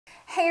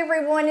Hey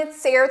everyone,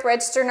 it's Sarah with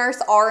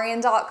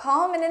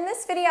registerednursern.com, and in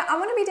this video I'm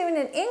going to be doing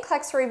an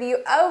NCLEX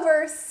review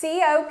over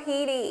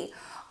COPD,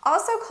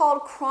 also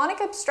called chronic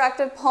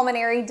obstructive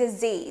pulmonary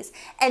disease.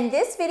 And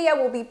this video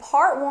will be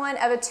part one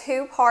of a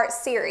two-part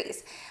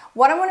series.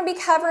 What I'm going to be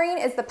covering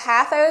is the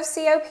patho of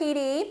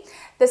COPD,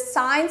 the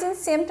signs and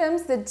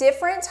symptoms, the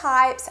different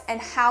types, and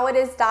how it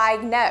is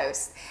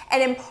diagnosed.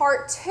 And in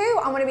part two,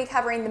 I'm going to be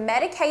covering the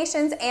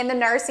medications and the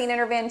nursing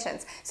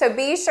interventions. So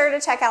be sure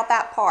to check out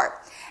that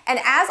part. And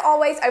as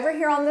always, over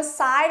here on the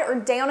side or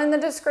down in the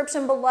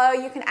description below,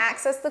 you can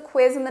access the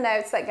quiz and the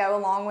notes that go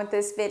along with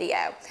this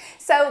video.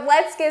 So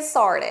let's get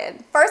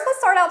started. First, let's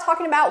start out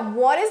talking about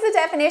what is the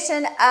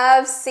definition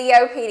of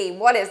COPD.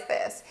 What is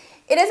this?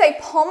 It is a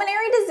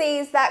pulmonary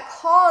disease that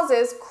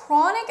causes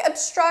chronic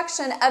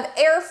obstruction of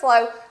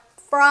airflow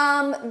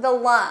from the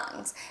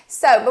lungs.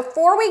 So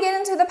before we get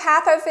into the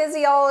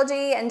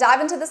pathophysiology and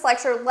dive into this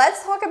lecture,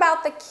 let's talk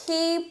about the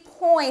key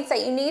points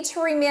that you need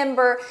to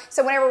remember.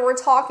 So whenever we're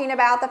talking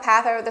about the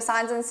patho, the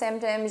signs and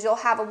symptoms, you'll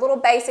have a little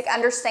basic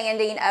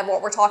understanding of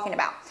what we're talking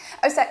about.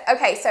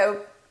 Okay,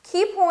 so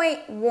key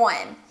point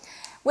one.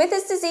 With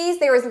this disease,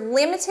 there is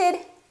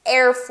limited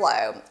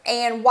airflow.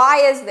 And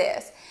why is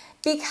this?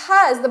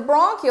 Because the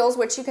bronchioles,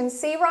 which you can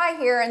see right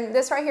here, and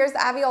this right here is the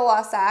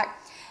alveoli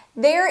sac,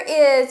 there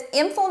is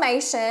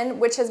inflammation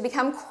which has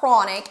become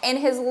chronic and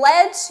has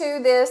led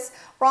to this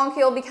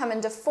bronchiole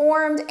becoming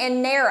deformed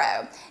and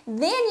narrow.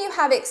 Then you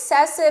have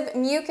excessive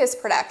mucus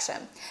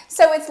production.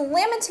 So it's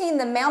limiting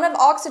the amount of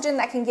oxygen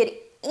that can get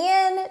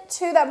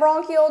into that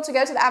bronchiole to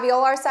go to the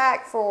alveolar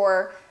sac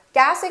for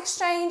gas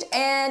exchange,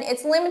 and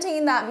it's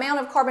limiting the amount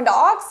of carbon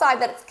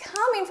dioxide that's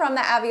coming from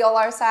the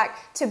alveolar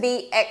sac to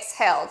be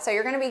exhaled. So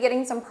you're going to be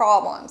getting some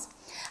problems.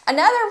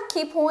 Another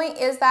key point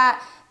is that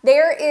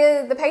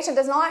the patient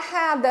does not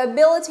have the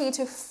ability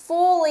to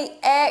fully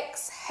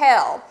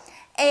exhale.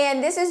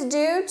 And this is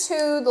due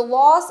to the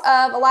loss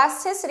of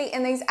elasticity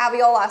in these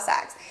alveoli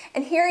sacs.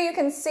 And here you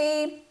can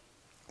see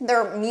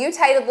they're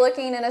mutated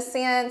looking in a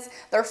sense,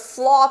 they're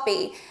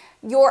floppy.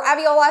 Your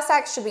alveoli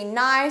sacs should be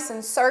nice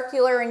and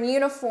circular and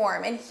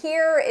uniform, and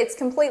here it's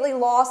completely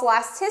lost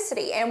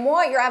elasticity. And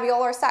what your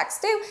alveolar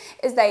sacs do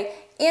is they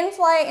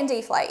inflate and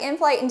deflate,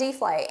 inflate and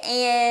deflate.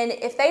 And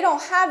if they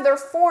don't have their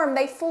form,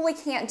 they fully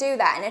can't do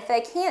that. And if they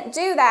can't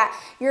do that,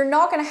 you're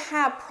not going to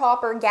have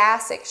proper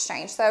gas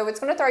exchange. So it's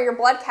going to throw your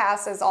blood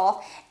gases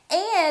off,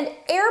 and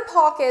air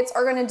pockets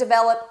are going to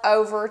develop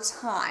over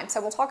time.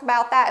 So we'll talk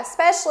about that,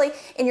 especially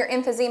in your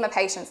emphysema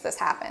patients this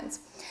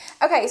happens.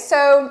 Okay,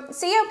 so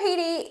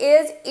COPD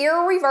is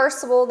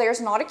irreversible.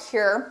 There's not a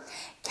cure.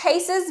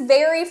 Cases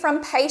vary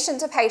from patient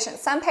to patient.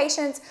 Some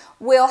patients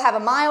will have a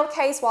mild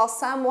case while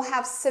some will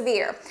have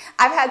severe.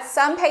 I've had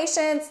some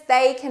patients,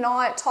 they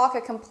cannot talk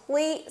a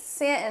complete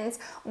sentence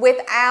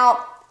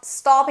without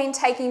stopping,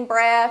 taking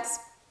breaths,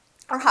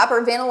 or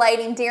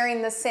hyperventilating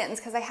during the sentence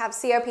because they have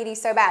COPD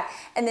so bad.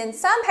 And then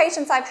some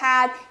patients I've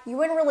had, you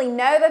wouldn't really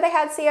know that they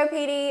had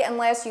COPD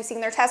unless you've seen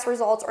their test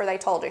results or they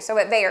told you, so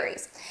it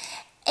varies.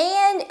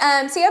 And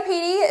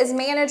COPD is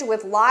managed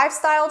with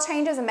lifestyle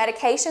changes and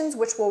medications,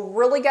 which we'll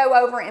really go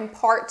over in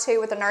part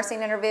two with the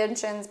nursing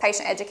interventions,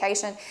 patient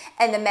education,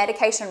 and the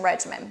medication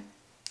regimen.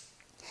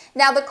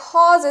 Now, the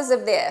causes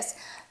of this.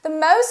 The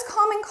most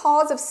common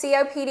cause of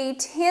COPD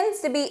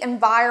tends to be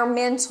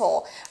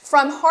environmental,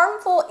 from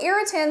harmful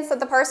irritants that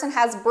the person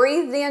has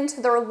breathed into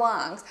their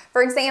lungs.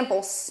 For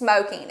example,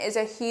 smoking is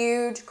a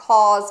huge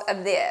cause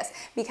of this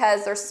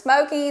because they're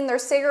smoking their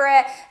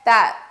cigarette,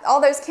 that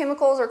all those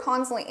chemicals are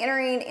constantly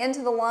entering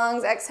into the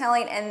lungs,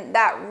 exhaling, and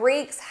that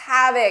wreaks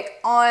havoc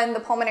on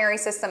the pulmonary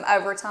system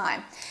over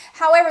time.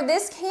 However,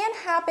 this can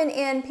happen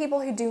in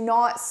people who do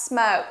not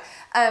smoke.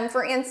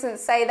 For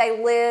instance, say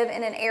they live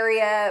in an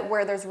area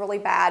where there's really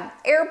bad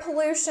air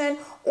pollution,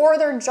 or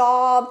their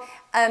job,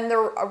 they're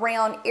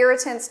around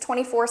irritants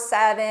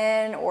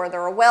 24/7, or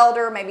they're a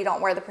welder, maybe don't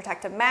wear the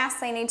protective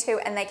mask they need to,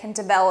 and they can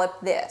develop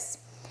this.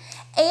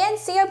 And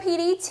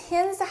COPD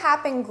tends to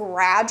happen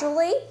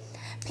gradually.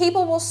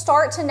 People will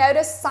start to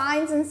notice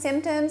signs and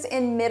symptoms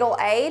in middle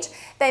age.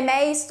 They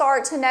may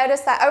start to notice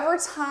that over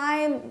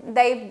time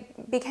they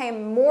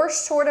became more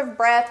short of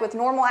breath with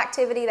normal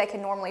activity they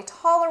can normally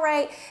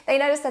tolerate. They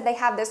notice that they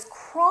have this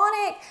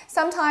chronic,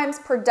 sometimes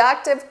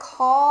productive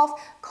cough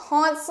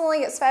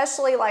constantly,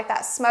 especially like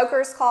that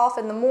smoker's cough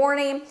in the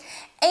morning.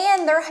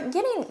 And they're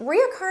getting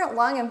recurrent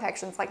lung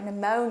infections like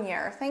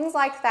pneumonia or things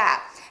like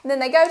that. And then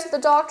they go to the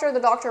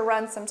doctor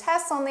runs some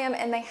tests on them,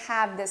 and they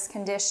have this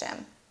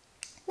condition.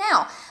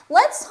 Now,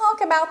 let's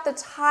talk about the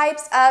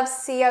types of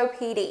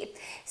COPD.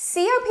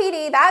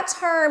 COPD, that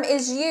term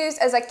is used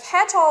as a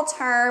catch-all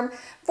term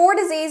for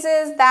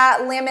diseases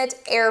that limit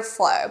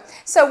airflow.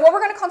 So what we're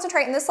going to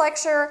concentrate in this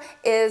lecture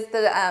is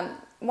the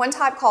one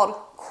type called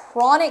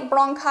chronic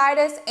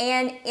bronchitis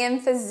and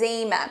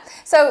emphysema.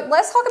 So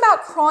let's talk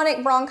about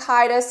chronic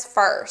bronchitis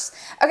first.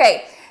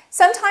 Okay,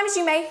 sometimes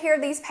you may hear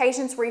these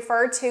patients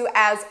referred to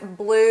as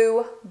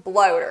blue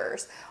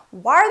bloaters.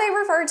 Why are they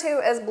referred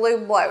to as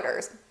blue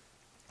bloaters?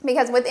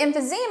 Because with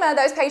emphysema,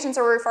 those patients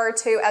are referred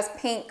to as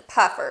pink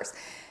puffers.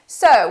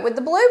 So with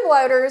the blue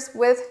bloaters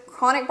with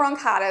chronic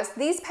bronchitis,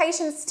 these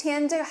patients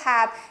tend to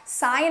have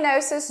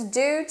cyanosis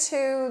due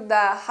to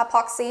the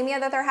hypoxemia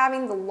that they're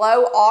having, the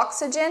low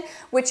oxygen,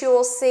 which you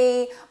will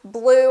see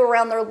blue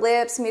around their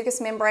lips,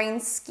 mucous membrane,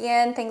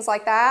 skin, things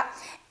like that.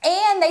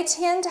 And they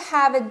tend to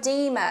have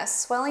edema,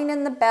 swelling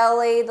in the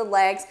belly, the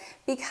legs,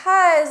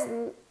 because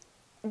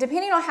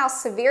depending on how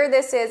severe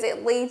this is,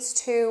 it leads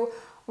to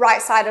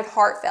right-sided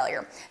heart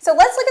failure. So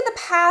let's look at the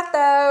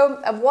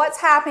patho of what's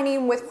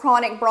happening with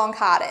chronic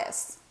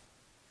bronchitis.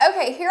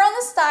 Okay, here on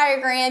this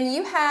diagram,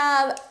 you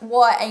have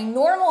what a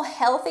normal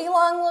healthy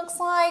lung looks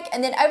like,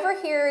 and then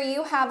over here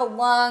you have a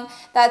lung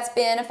that's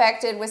been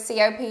affected with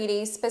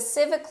COPD.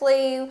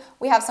 Specifically,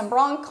 we have some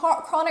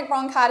chronic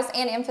bronchitis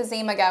and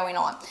emphysema going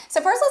on.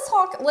 So first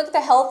let's look at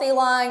the healthy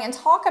lung and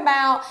talk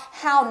about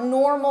how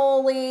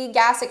normally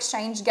gas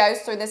exchange goes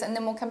through this, and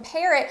then we'll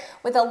compare it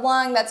with a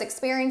lung that's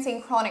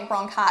experiencing chronic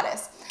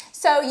bronchitis.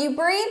 So you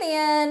breathe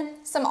in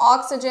some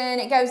oxygen,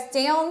 it goes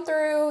down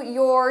through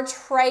your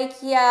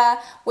trachea,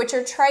 which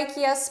your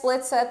trachea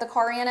splits at the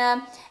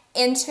carina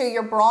into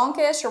your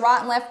bronchus, your right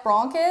and left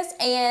bronchus,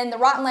 and the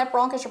right and left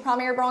bronchus, your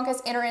primary bronchus,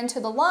 enter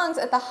into the lungs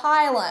at the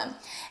hilum.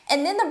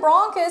 And then the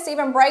bronchus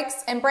even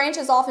breaks and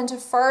branches off into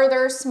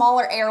further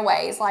smaller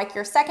airways like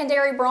your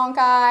secondary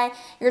bronchi,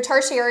 your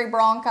tertiary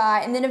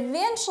bronchi, and then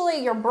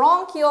eventually your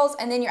bronchioles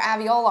and then your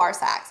alveolar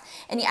sacs.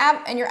 And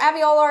your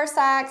alveolar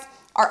sacs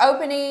are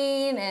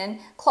opening and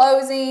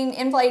closing,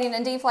 inflating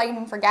and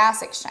deflating for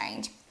gas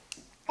exchange.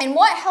 And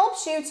what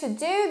helps you to do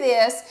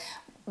this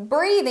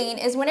breathing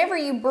is whenever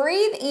you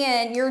breathe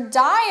in, your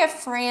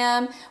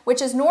diaphragm,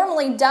 which is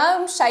normally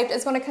dome-shaped,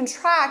 is going to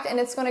contract and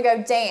it's going to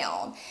go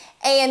down.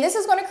 And this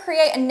is going to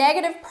create a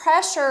negative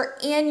pressure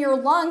in your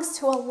lungs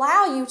to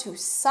allow you to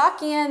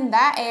suck in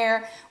that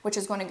air, which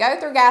is going to go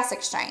through gas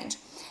exchange.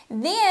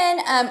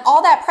 Then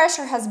all that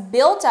pressure has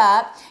built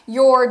up,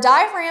 your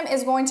diaphragm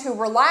is going to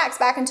relax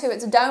back into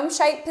its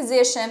dome-shaped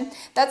position.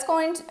 That's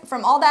going to,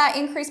 from all that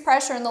increased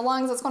pressure in the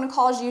lungs, that's going to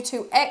cause you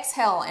to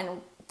exhale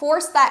and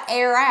force that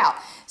air out.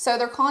 So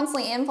they're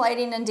constantly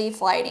inflating and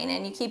deflating,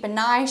 and you keep a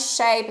nice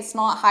shape. It's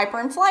not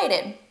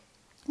hyperinflated.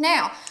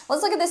 Now,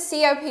 let's look at the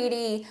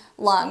COPD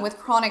lung with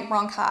chronic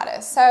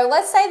bronchitis. So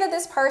let's say that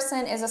this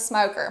person is a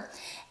smoker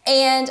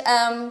and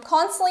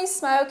constantly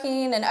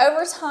smoking, and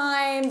over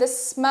time the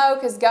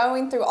smoke is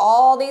going through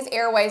all these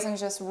airways and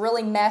just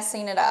really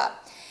messing it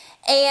up.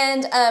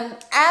 And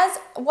as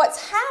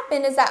what's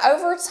happened is that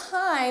over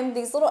time,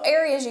 these little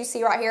areas you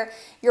see right here,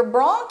 your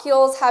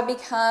bronchioles have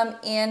become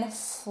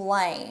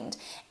inflamed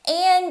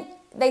and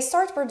they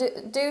start to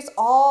produce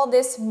all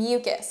this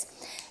mucus.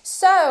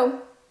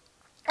 So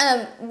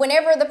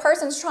whenever the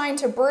person's trying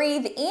to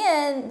breathe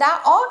in,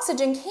 that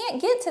oxygen can't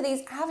get to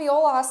these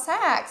alveolar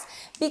sacs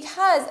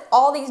because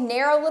all these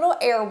narrow little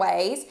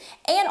airways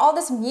and all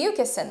this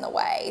mucus in the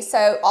way.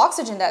 So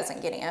oxygen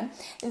doesn't get in.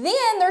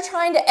 Then they're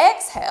trying to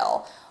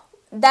exhale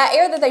that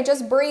air that they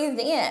just breathed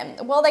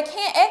in. Well, they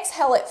can't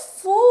exhale it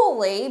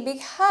fully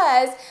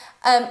because,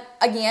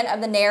 again, of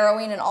the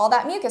narrowing and all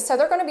that mucus. So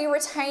they're going to be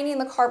retaining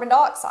the carbon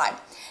dioxide.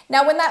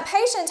 Now, when that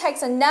patient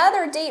takes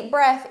another deep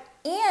breath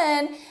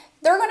in,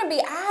 they're going to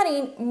be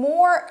adding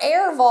more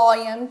air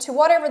volume to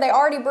whatever they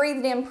already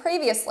breathed in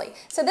previously.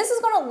 So this is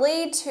going to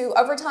lead to,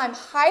 over time,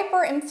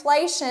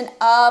 hyperinflation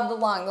of the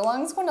lung. The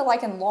lung is going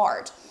to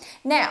enlarge.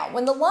 Now,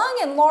 when the lung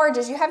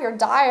enlarges, you have your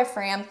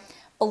diaphragm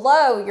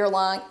below your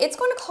lung. It's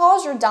going to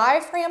cause your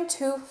diaphragm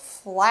to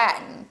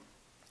flatten.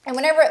 And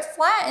whenever it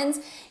flattens,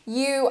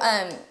 you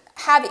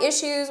have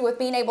issues with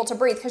being able to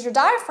breathe because your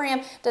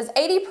diaphragm does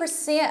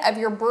 80% of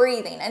your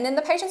breathing, and then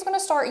the patient's going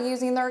to start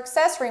using their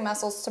accessory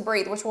muscles to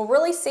breathe, which we'll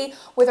really see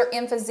with our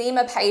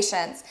emphysema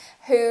patients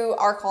who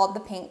are called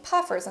the pink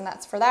puffers, and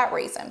that's for that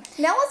reason.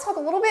 Now let's talk a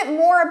little bit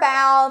more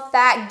about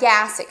that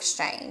gas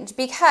exchange,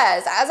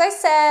 because as I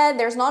said,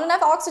 there's not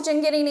enough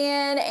oxygen getting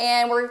in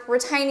and we're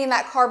retaining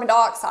that carbon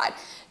dioxide.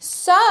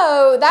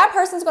 So that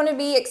person's going to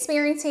be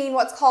experiencing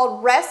what's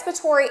called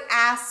respiratory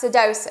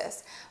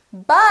acidosis.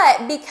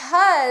 But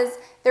because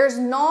there's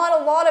not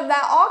a lot of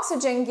that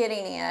oxygen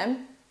getting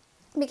in,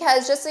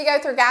 because just to go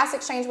through gas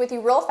exchange with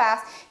you real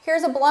fast,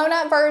 here's a blown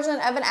up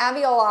version of an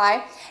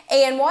alveoli,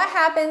 and what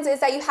happens is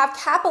that you have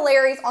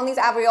capillaries on these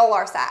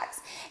alveolar sacs,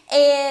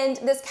 and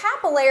this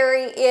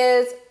capillary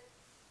is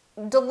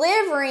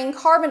delivering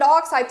carbon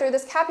dioxide through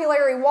this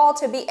capillary wall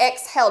to be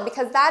exhaled,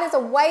 because that is a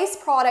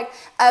waste product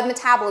of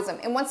metabolism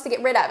and wants to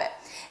get rid of it.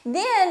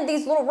 Then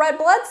these little red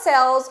blood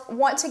cells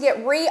want to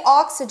get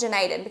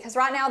re-oxygenated because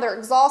right now they're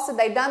exhausted,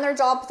 they've done their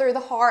job through the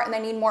heart and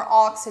they need more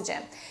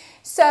oxygen.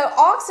 So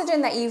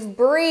oxygen that you've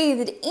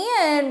breathed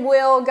in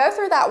will go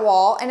through that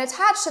wall and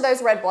attach to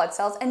those red blood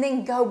cells and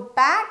then go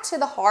back to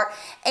the heart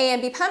and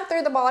be pumped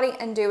through the body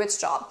and do its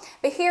job.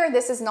 But here,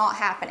 this is not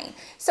happening.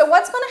 So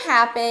what's going to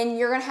happen,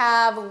 you're going to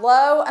have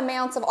low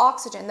amounts of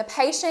oxygen. The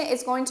patient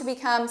is going to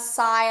become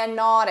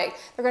cyanotic.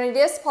 They're going to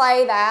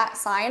display that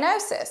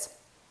cyanosis.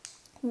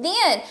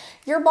 then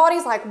your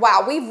body's like,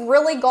 wow, we've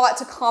really got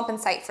to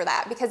compensate for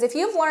that. Because if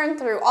you've learned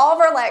through all of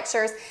our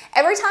lectures,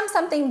 every time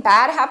something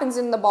bad happens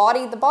in the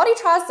body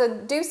tries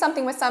to do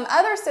something with some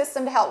other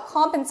system to help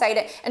compensate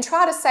it and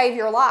try to save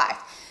your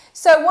life.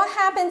 So what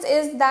happens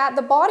is that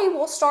the body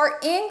will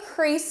start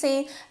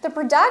increasing the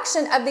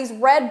production of these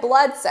red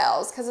blood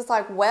cells, because it's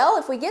like, well,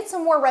 if we get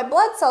some more red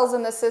blood cells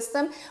in the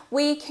system,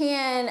 we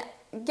can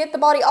get the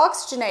body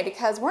oxygenated,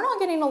 because we're not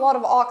getting a lot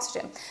of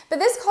oxygen. But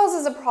this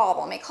causes a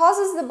problem. It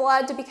causes the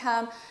blood to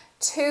become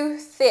too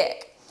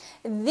thick.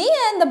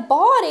 Then the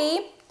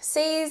body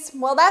sees,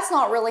 well, that's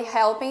not really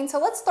helping, so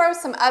let's throw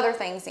some other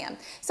things in.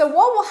 So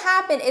what will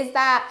happen is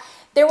that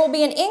there will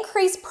be an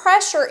increased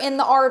pressure in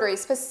the artery,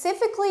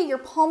 specifically your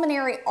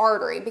pulmonary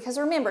artery, because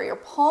remember, your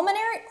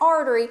pulmonary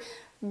artery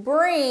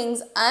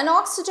brings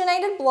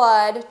unoxygenated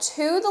blood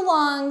to the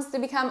lungs to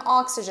become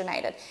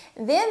oxygenated.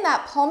 Then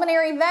that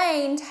pulmonary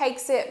vein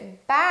takes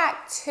it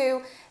back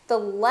to the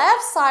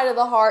left side of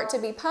the heart to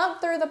be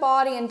pumped through the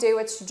body and do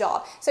its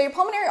job. So your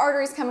pulmonary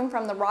artery is coming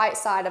from the right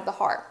side of the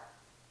heart.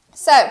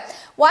 So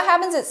what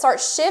happens, it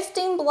starts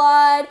shifting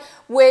blood,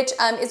 which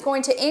is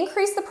going to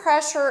increase the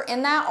pressure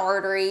in that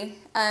artery,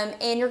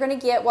 and you're going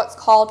to get what's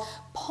called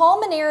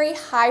pulmonary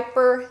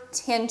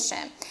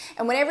hypertension.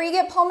 And whenever you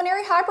get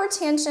pulmonary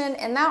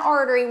hypertension in that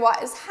artery,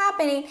 what is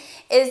happening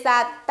is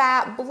that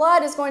that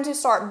blood is going to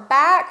start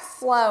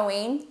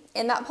backflowing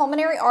in that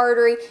pulmonary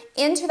artery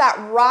into that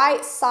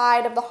right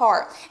side of the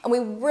heart. And we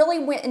really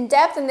went in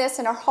depth in this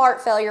in our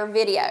heart failure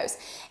videos.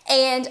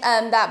 And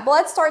that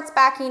blood starts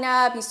backing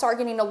up, you start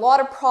getting a lot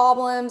of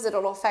problems.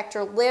 It'll affect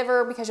your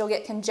liver because you'll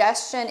get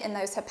congestion in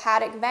those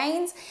hepatic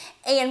veins,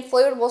 and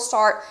fluid will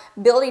start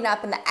building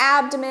up in the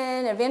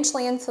abdomen,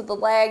 eventually into the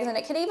legs, and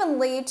it could even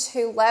lead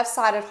to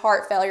left-sided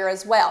heart failure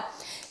as well.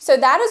 So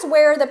that is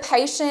where the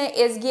patient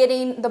is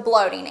getting the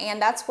bloating,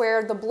 and that's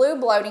where the blue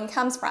bloating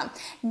comes from.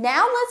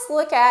 Now let's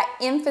look at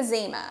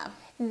emphysema.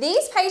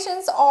 These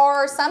patients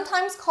are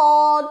sometimes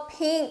called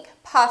pink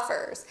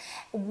puffers.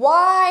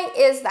 Why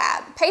is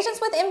that?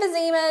 Patients with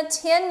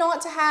emphysema tend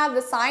not to have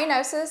the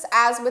cyanosis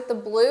as with the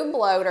blue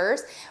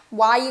bloaters,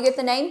 why you get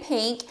the name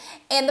pink,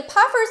 and the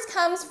puffers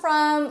comes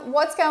from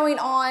what's going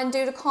on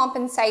due to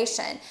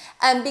compensation.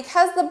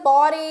 Because the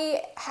body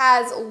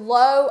has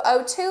low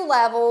O2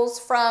 levels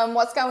from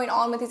what's going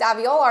on with these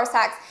alveolar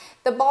sacs,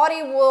 the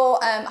body will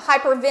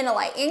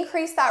hyperventilate,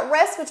 increase that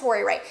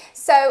respiratory rate.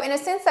 So in a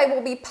sense, they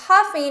will be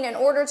puffing in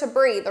order to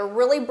breathe. They're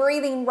really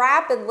breathing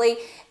rapidly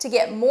to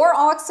get more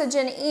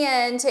oxygen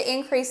in to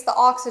increase the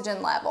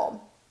oxygen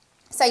level.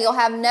 So you'll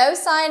have no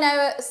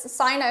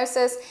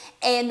cyanosis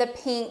and the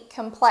pink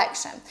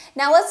complexion.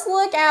 Now let's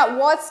look at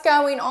what's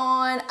going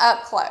on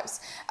up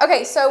close.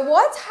 Okay, so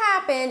what's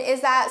happened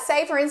is that,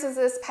 say for instance,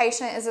 this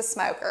patient is a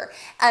smoker.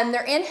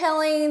 They're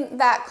inhaling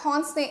that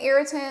constant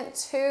irritant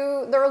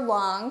to their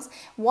lungs.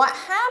 What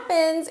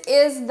happens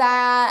is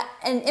that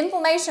an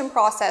inflammation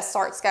process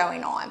starts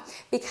going on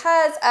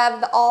because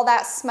of all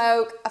that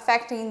smoke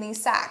affecting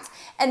these sacs.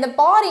 And the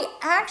body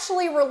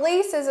actually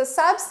releases a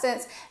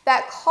substance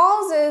that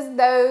causes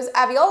those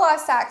alveoli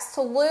sacs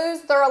to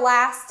lose their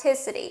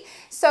elasticity.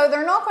 So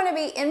they're not going to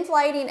be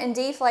inflating and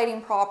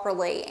deflating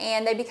properly,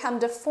 and they become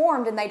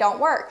deformed and they don't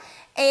work.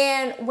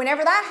 And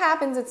whenever that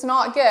happens, it's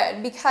not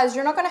good, because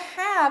you're not going to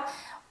have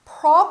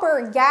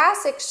proper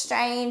gas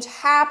exchange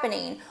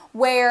happening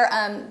where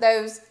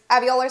those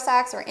alveolar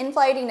sacs are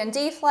inflating and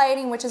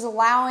deflating, which is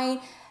allowing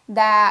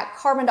that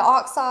carbon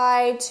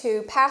dioxide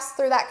to pass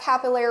through that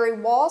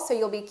capillary wall. So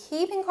you'll be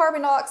keeping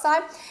carbon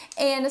dioxide,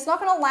 and it's not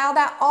going to allow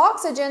that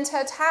oxygen to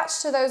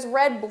attach to those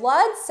red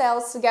blood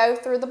cells to go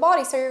through the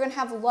body. So you're going to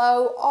have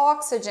low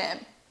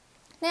oxygen.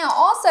 Now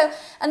also,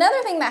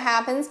 another thing that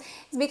happens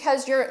is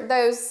because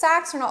those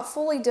sacs are not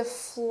fully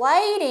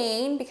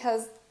deflating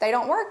because they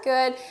don't work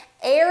good,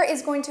 air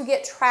is going to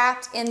get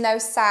trapped in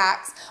those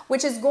sacs,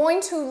 which is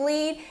going to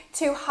lead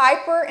to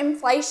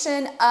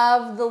hyperinflation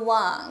of the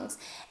lungs.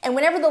 And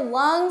whenever the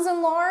lungs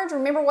enlarge,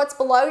 remember what's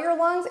below your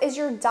lungs is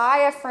your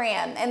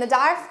diaphragm. And the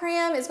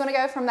diaphragm is going to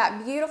go from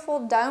that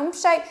beautiful dome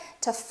shape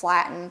to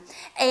flatten.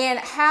 And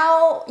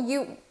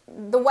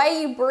the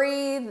way you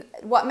breathe,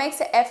 what makes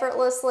it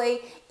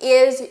effortlessly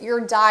is your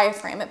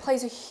diaphragm. It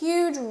plays a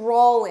huge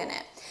role in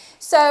it.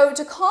 So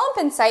to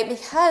compensate,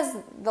 because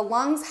the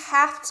lungs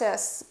have to,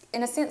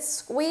 in a sense,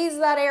 squeeze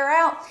that air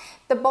out,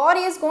 the body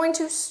is going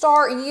to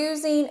start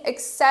using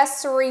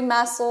accessory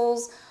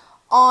muscles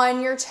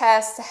on your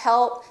chest to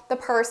help the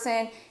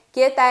person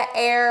get that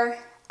air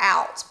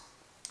out.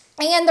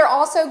 And they're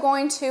also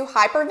going to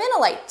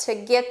hyperventilate to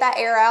get that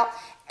air out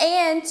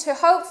and to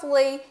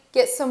hopefully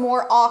get some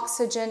more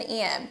oxygen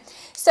in.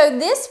 So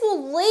this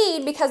will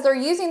lead, because they're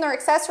using their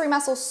accessory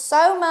muscles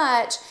so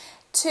much,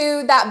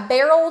 to that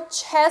barrel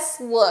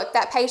chest look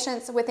that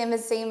patients with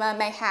emphysema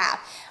may have,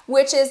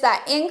 which is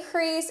that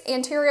increased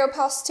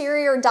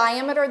anteroposterior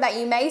diameter that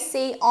you may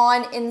see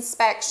on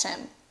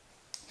inspection.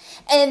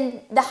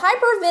 And the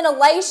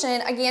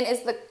hyperventilation, again,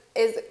 is the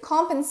is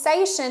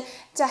compensation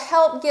to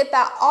help get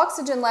that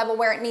oxygen level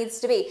where it needs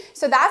to be.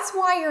 So that's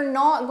why you're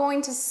not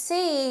going to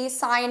see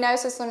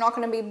cyanosis. They're not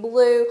going to be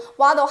blue,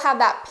 while they'll have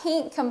that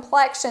pink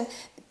complexion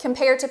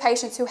compared to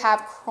patients who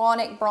have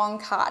chronic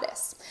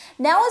bronchitis.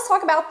 Now let's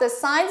talk about the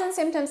signs and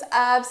symptoms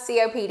of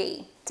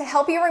COPD. To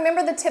help you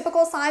remember the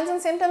typical signs and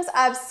symptoms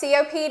of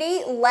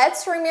COPD,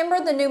 let's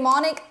remember the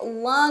pneumonic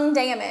lung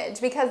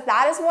damage, because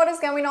that is what is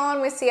going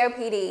on with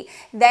COPD.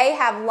 They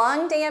have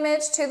lung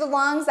damage to the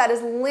lungs that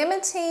is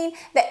limiting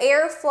the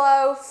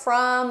airflow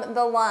from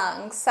the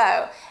lungs.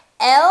 So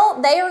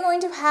they are going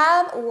to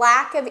have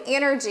lack of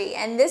energy,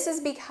 and this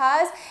is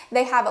because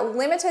they have a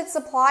limited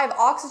supply of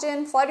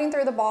oxygen floating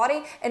through the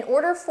body. In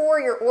order for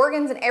your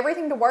organs and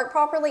everything to work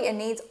properly, it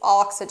needs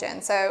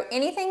oxygen. So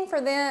anything for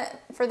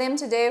them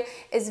to do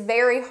is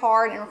very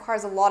hard and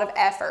requires a lot of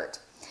effort.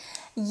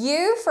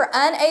 U for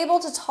unable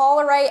to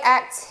tolerate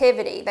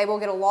activity. They will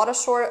get a lot of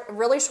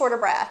really short of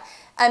breath.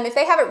 If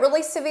they have it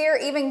really severe,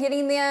 even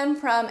getting them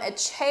from a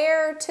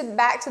chair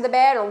back to the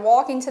bed or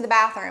walking to the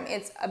bathroom,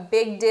 it's a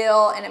big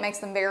deal and it makes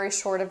them very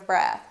short of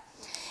breath.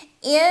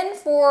 N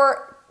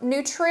for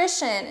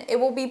nutrition, it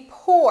will be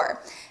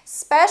poor,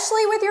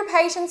 especially with your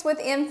patients with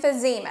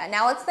emphysema.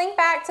 Now let's think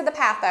back to the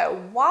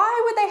patho.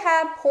 Why would they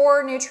have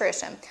poor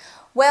nutrition?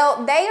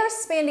 Well, they are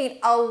spending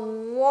a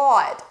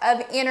lot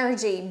of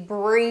energy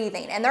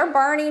breathing, and they're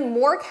burning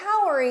more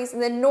calories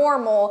than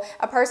normal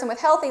a person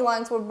with healthy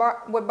lungs would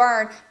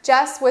burn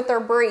just with their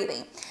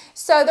breathing.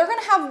 So they're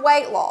going to have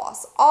weight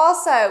loss.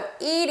 Also,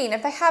 eating,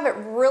 if they have it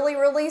really,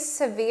 really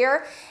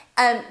severe,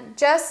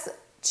 just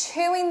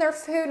chewing their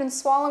food and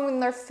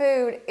swallowing their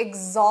food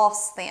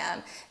exhausts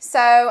them.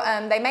 So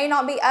they may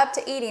not be up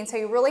to eating, so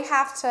you really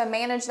have to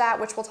manage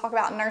that, which we'll talk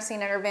about in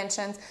nursing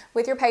interventions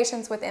with your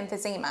patients with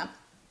emphysema.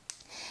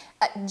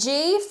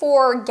 G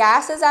for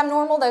gases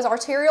abnormal, those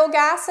arterial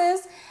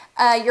gases.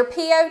 Your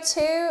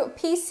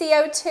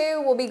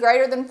PCO2 will be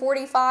greater than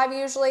 45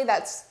 usually,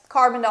 that's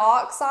carbon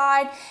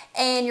dioxide,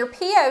 and your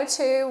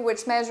PO2,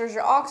 which measures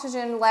your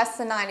oxygen, less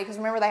than 90, because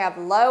remember they have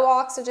low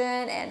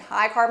oxygen and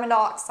high carbon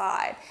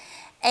dioxide.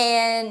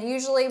 And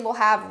usually we'll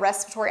have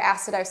respiratory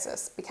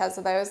acidosis because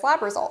of those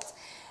lab results.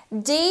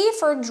 D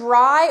for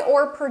dry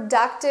or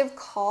productive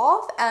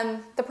cough.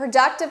 The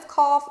productive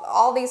cough,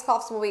 all these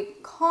coughs will be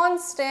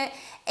constant,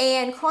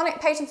 and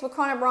patients with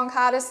chronic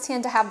bronchitis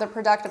tend to have the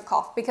productive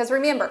cough because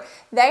remember,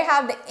 they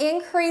have the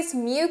increased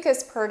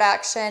mucus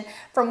production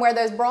from where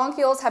those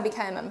bronchioles have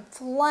become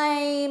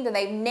inflamed and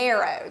they've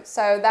narrowed.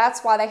 So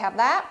that's why they have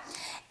that.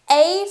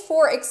 A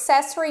for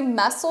accessory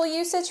muscle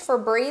usage for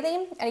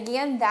breathing, and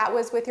again that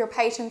was with your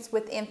patients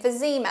with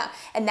emphysema,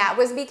 and that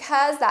was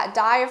because that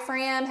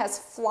diaphragm has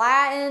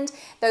flattened,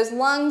 those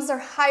lungs are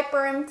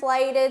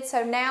hyperinflated,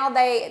 so now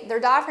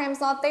their diaphragm's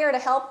not there to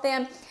help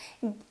them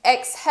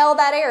exhale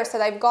that air, so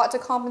they've got to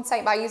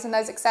compensate by using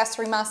those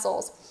accessory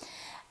muscles.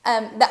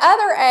 The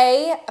other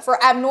A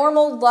for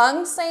abnormal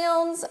lung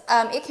sounds,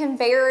 it can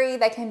vary,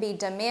 they can be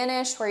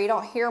diminished where you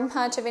don't hear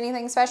much of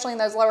anything, especially in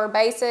those lower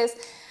basses.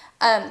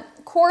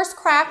 Coarse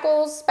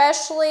crackles,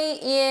 especially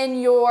in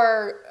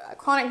your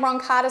chronic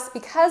bronchitis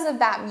because of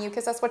that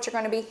mucus, that's what you're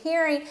going to be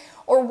hearing,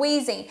 or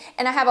wheezing.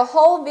 And I have a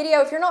whole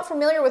video, if you're not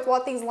familiar with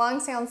what these lung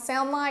sounds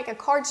sound like, a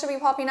card should be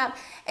popping up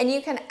and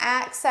you can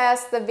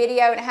access the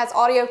video, and it has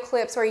audio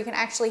clips where you can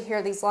actually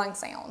hear these lung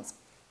sounds.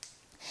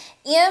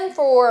 M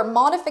for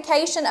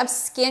modification of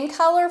skin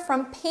color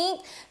from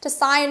pink to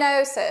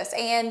cyanosis,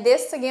 and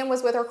this again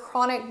was with our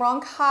chronic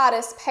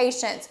bronchitis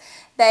patients.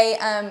 They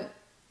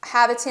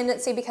have a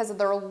tendency, because of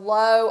their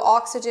low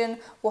oxygen,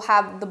 will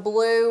have the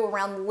blue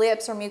around the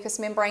lips or mucous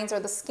membranes or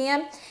the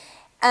skin.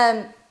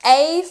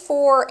 A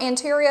for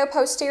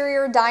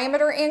anteroposterior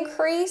diameter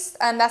increase,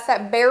 that's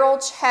that barrel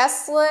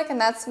chest look,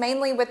 and that's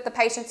mainly with the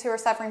patients who are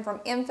suffering from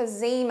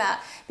emphysema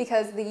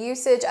because the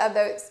usage of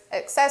those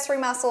accessory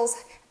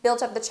muscles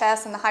built up the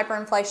chest and the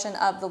hyperinflation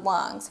of the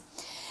lungs.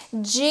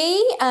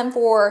 G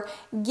for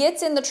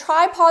gets in the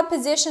tripod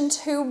position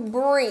to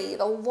breathe.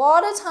 A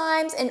lot of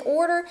times, in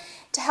order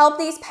to help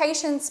these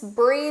patients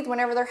breathe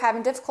whenever they're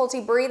having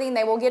difficulty breathing,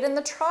 they will get in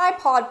the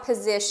tripod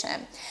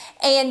position.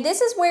 And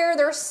this is where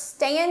they're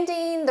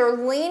standing, they're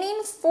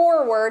leaning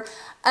forward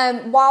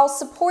while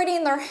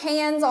supporting their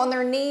hands on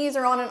their knees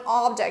or on an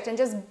object, and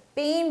just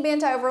being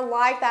bent over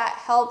like that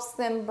helps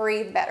them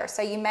breathe better.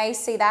 So you may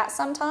see that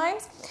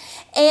sometimes.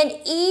 And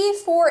E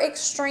for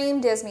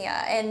extreme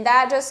dyspnea, and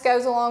that just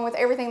goes along with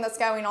everything that's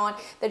going on.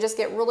 They just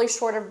get really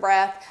short of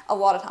breath a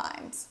lot of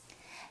times.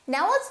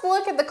 Now let's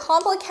look at the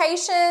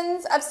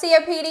complications of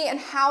COPD and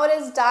how it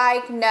is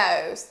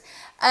diagnosed.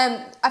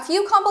 A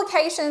few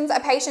complications a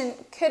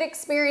patient could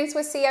experience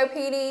with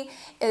COPD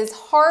is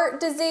heart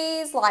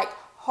disease, like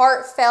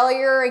heart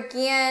failure.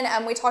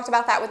 Again, we talked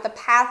about that with the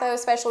patho,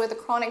 especially with the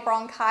chronic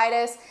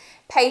bronchitis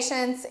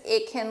patients.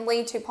 It can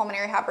lead to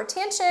pulmonary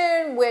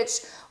hypertension,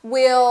 which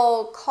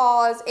will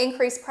cause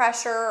increased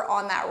pressure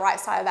on that right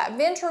side of that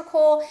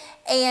ventricle,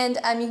 and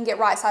you can get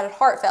right-sided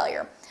heart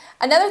failure.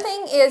 Another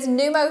thing is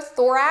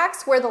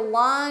pneumothorax, where the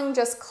lung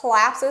just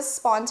collapses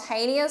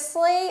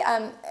spontaneously.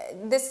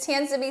 This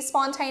tends to be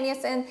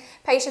spontaneous in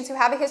patients who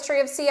have a history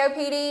of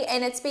COPD,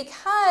 and it's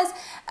because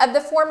of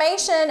the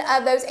formation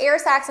of those air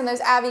sacs and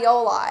those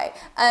alveoli.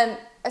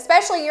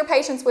 Especially your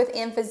patients with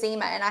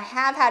emphysema, and I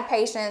have had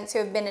patients who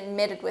have been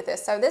admitted with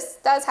this, so this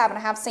does happen. I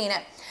have seen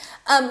it.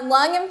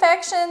 Lung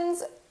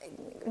infections,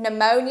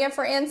 pneumonia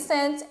for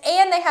instance,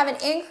 and they have an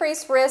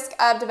increased risk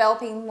of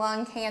developing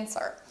lung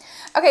cancer.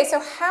 Okay,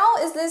 so how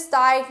is this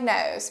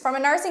diagnosed? From a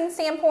nursing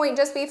standpoint,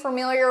 just be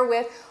familiar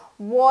with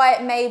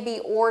what may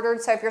be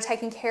ordered. So if you're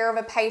taking care of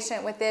a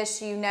patient with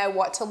this, you know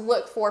what to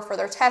look for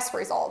their test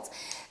results.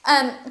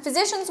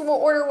 Physicians will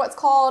order what's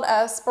called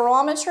a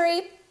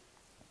spirometry,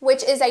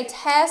 which is a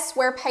test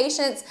where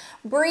patients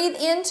breathe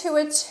into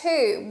a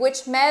tube,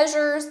 which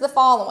measures the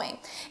following.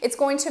 It's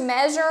going to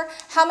measure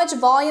how much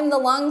volume the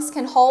lungs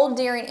can hold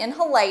during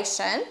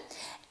inhalation,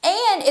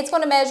 and it's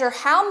going to measure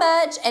how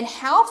much and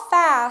how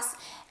fast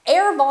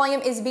air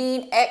volume is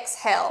being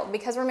exhaled,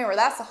 because remember,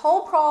 that's the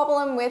whole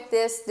problem with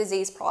this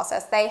disease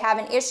process. They have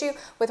an issue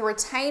with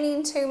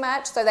retaining too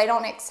much, so they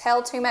don't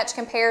exhale too much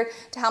compared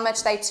to how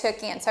much they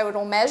took in. So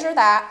it'll measure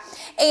that.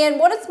 And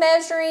what it's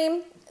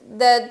measuring,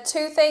 the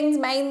two things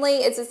mainly,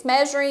 is it's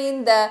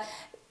measuring the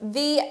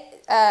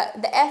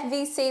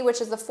FVC, which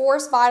is the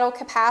forced vital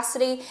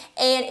capacity,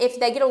 and if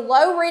they get a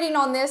low reading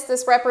on this,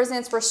 this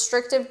represents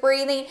restrictive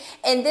breathing,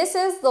 and this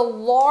is the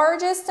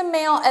largest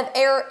amount of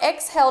air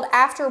exhaled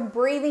after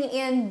breathing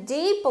in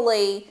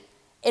deeply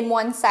in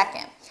 1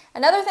 second.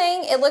 Another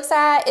thing it looks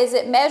at is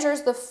it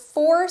measures the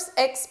forced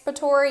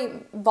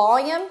expiratory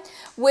volume,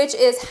 which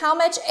is how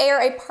much air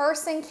a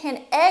person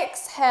can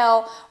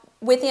exhale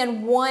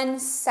within 1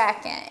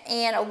 second,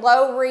 and a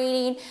low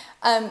reading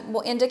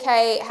will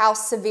indicate how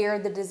severe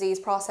the disease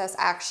process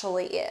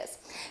actually is.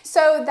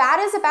 So that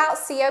is about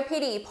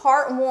COPD,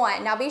 part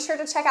 1. Now be sure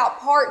to check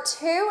out part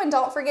 2, and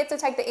don't forget to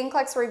take the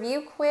NCLEX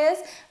review quiz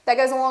that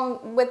goes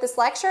along with this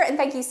lecture. And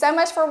thank you so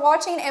much for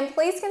watching, and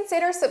please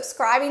consider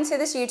subscribing to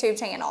this YouTube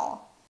channel.